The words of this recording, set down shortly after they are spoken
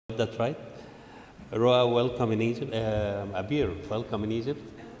That's right. Roa, welcome in Egypt. ABEER, welcome in Egypt.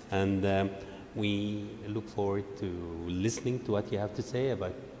 And we look forward to listening to what you have to say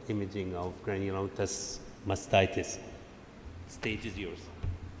about imaging of granulomatous mastitis. Stage is yours.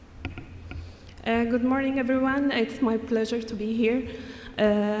 Good morning, everyone. It's my pleasure to be here.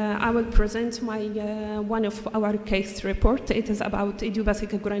 I will present my one of our case report. It is about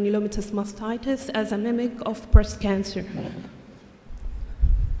idiopathic granulomatous mastitis as a mimic of breast cancer.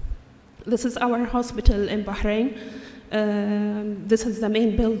 This is our hospital in Bahrain. This is the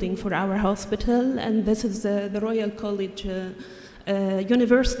main building for our hospital, and this is the Royal College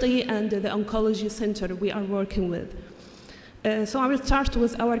University and the oncology center we are working with. So I will start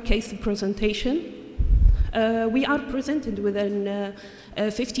with our case presentation. We are presented with a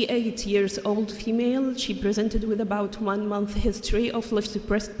 58-year-old female. She presented with about 1 month history of left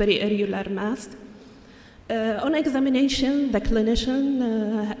breast periareolar mass. On examination, the clinician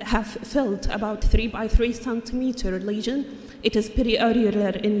have felt about 3 by 3 centimeter lesion. It is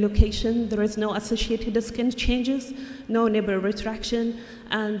periareolar in location. There is no associated skin changes, no nipple retraction,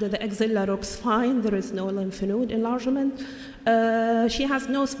 and the axilla looks fine. There is no lymph node enlargement. She has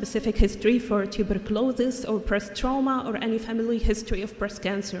no specific history for tuberculosis or breast trauma or any family history of breast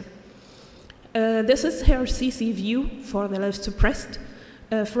cancer. This is her CC view for the left breast,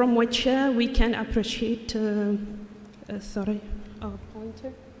 from which we can appreciate,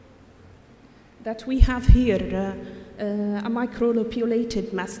 pointer, that we have here a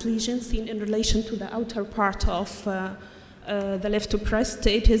microlobulated mass lesion seen in relation to the outer part of the left breast.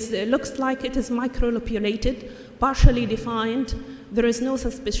 It looks like it is microlobulated, partially defined. There is no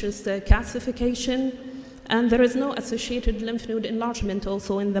suspicious calcification, and there is no associated lymph node enlargement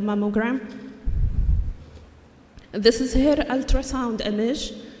also in the mammogram. This is her ultrasound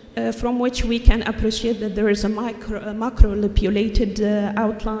image, from which we can appreciate that there is a macrolobulated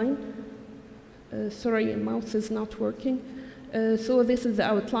outline. Sorry, mouse is not working. So this is the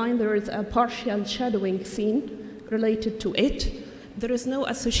outline. There is a partial shadowing seen related to it. There is no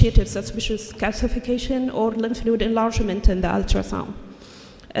associated suspicious calcification or lymph node enlargement in the ultrasound.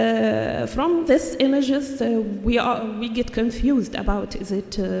 From these images, we get confused about, is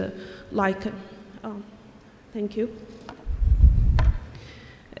it thank you.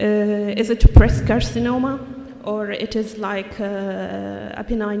 Is it breast carcinoma, or it is like a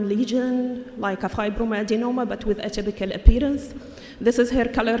benign lesion, like a fibroadenoma, but with atypical appearance? This is her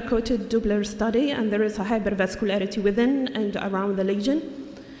color-coded Doppler study, and there is a hypervascularity within and around the lesion.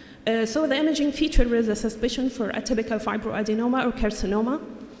 So the imaging feature is a suspicion for atypical fibroadenoma or carcinoma,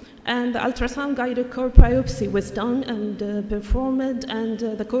 and the ultrasound-guided core biopsy was done and performed, and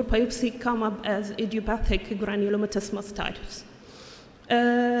the core biopsy came up as idiopathic granulomatous mastitis.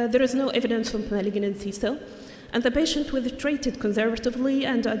 There is no evidence of malignancy still, and the patient was treated conservatively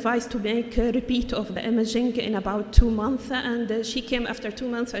and advised to make a repeat of the imaging in about 2 months, and she came after 2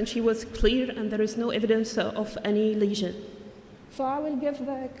 months and she was clear, and there is no evidence of any lesion. So I will give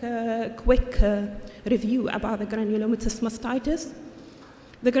a quick review about the granulomatous mastitis.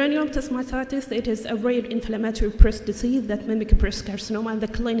 The granulomatous mastitis, it is a rare inflammatory breast disease that mimics breast carcinoma in the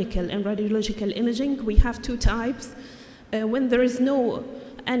clinical and radiological imaging. We have 2 types. When there is no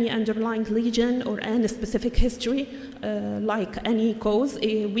any underlying lesion or any specific history, like any cause,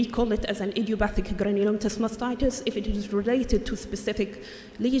 we call it as an idiopathic granulomatous mastitis. If it is related to specific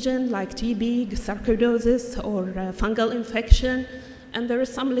lesion like TB, sarcoidosis, or fungal infection, and there is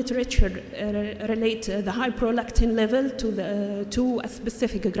some literature relate the high prolactin level to a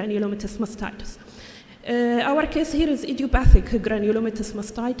specific granulomatous mastitis. Our case here is idiopathic granulomatous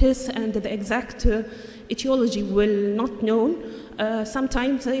mastitis, and the exact etiology will not known.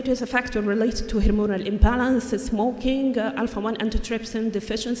 Sometimes it is a factor related to hormonal imbalance, smoking, alpha-1 antitrypsin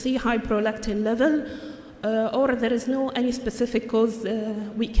deficiency, high prolactin level, or there is no any specific cause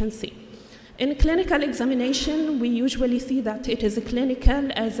we can see. In clinical examination, we usually see that it is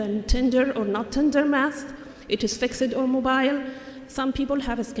clinical as a tender or not tender mass. It is fixed or mobile. Some people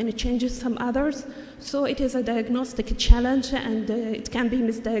have skin changes, some others. So it is a diagnostic challenge, and it can be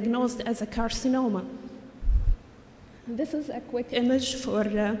misdiagnosed as a carcinoma. This is a quick image for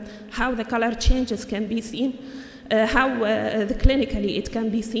how the color changes can be seen, clinically it can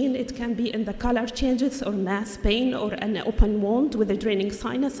be seen. It can be in the color changes or mass pain or an open wound with a draining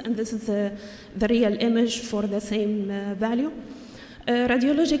sinus, and this is the real image for the same value.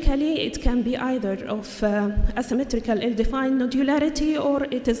 Radiologically, it can be either of asymmetrical ill-defined nodularity, or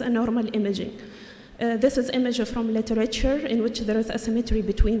it is a normal imaging. This is image from literature in which there is asymmetry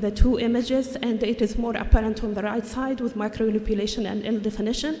between the 2 images, and it is more apparent on the right side with microlobulation and ill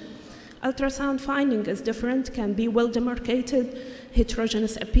definition. Ultrasound finding is different, can be well demarcated,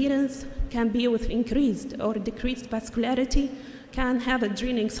 heterogeneous appearance, can be with increased or decreased vascularity, can have a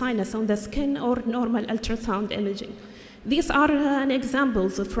draining sinus on the skin or normal ultrasound imaging. These are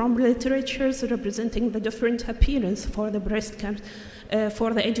examples from literatures representing the different appearance for the breast cancer,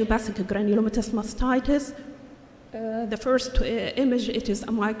 for the idiopathic granulomatous mastitis. The first image, it is a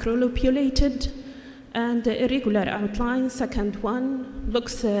microlobulated and irregular outline. Second one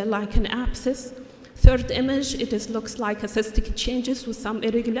looks like an abscess. Third image, looks like a cystic changes with some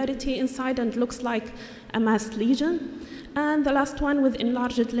irregularity inside and looks like a mass lesion. And the last one with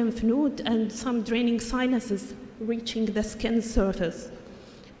enlarged lymph node and some draining sinuses reaching the skin surface.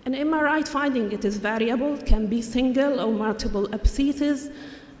 An MRI finding, it is variable, can be single or multiple abscesses,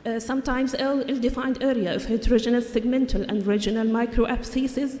 sometimes ill-defined area of heterogeneous segmental and regional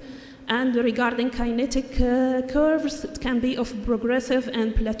microabscesses. And regarding kinetic curves, it can be of progressive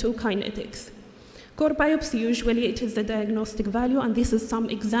and plateau kinetics. Core biopsy, usually it is the diagnostic value, and this is some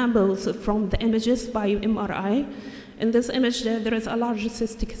examples from the images by MRI. In this image, there is a large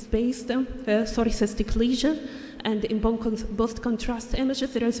cystic cystic lesion, and in both contrast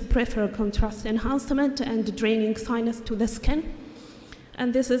images, there is peripheral contrast enhancement and draining sinus to the skin.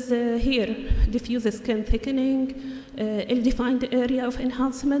 And this is here, diffuse skin thickening, ill-defined area of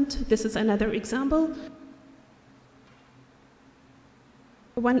enhancement. This is another example.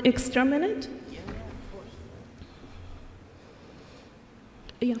 1 extra minute.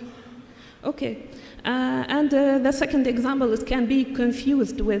 Yeah. Okay. And the second example, it can be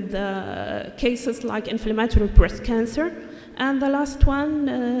confused with cases like inflammatory breast cancer. And the last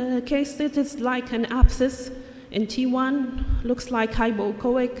one case, it is like an abscess in T1, looks like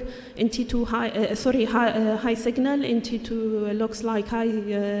hypoechoic. In T2, high signal. In T2, looks like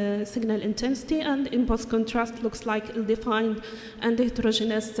high signal intensity. And in post-contrast, looks like ill-defined and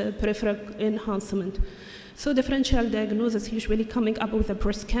heterogeneous peripheral enhancement. So differential diagnosis usually coming up with a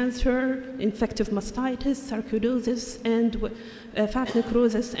breast cancer, infective mastitis, sarcoidosis, and fat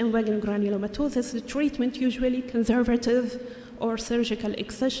necrosis and vaginal granulomatosis. The treatment usually conservative or surgical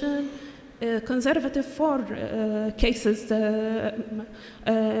excision. Conservative for cases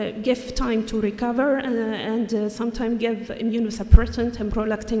give time to recover and sometimes give immunosuppressant and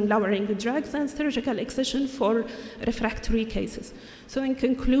prolactin lowering drugs, and surgical excision for refractory cases. So in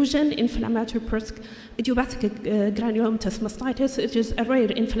conclusion, inflammatory idiopathic granulomatous mastitis, it is a rare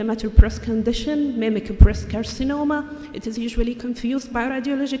inflammatory breast condition, mimic breast carcinoma. It is usually confused by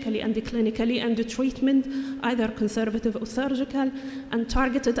radiologically and clinically, and the treatment either conservative or surgical, and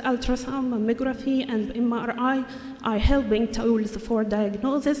targeted ultrasound, mammography, and MRI are helping tools for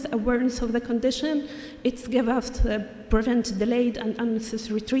diagnosis, awareness of the condition. It's give us prevent delayed and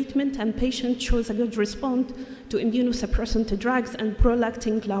unnecessary treatment, and patient shows a good response to immunosuppressant drugs and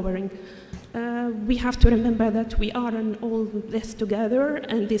prolactin lowering. We have to remember that we are in all this together,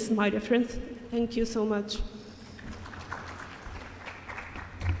 and this is my reference. Thank you so much.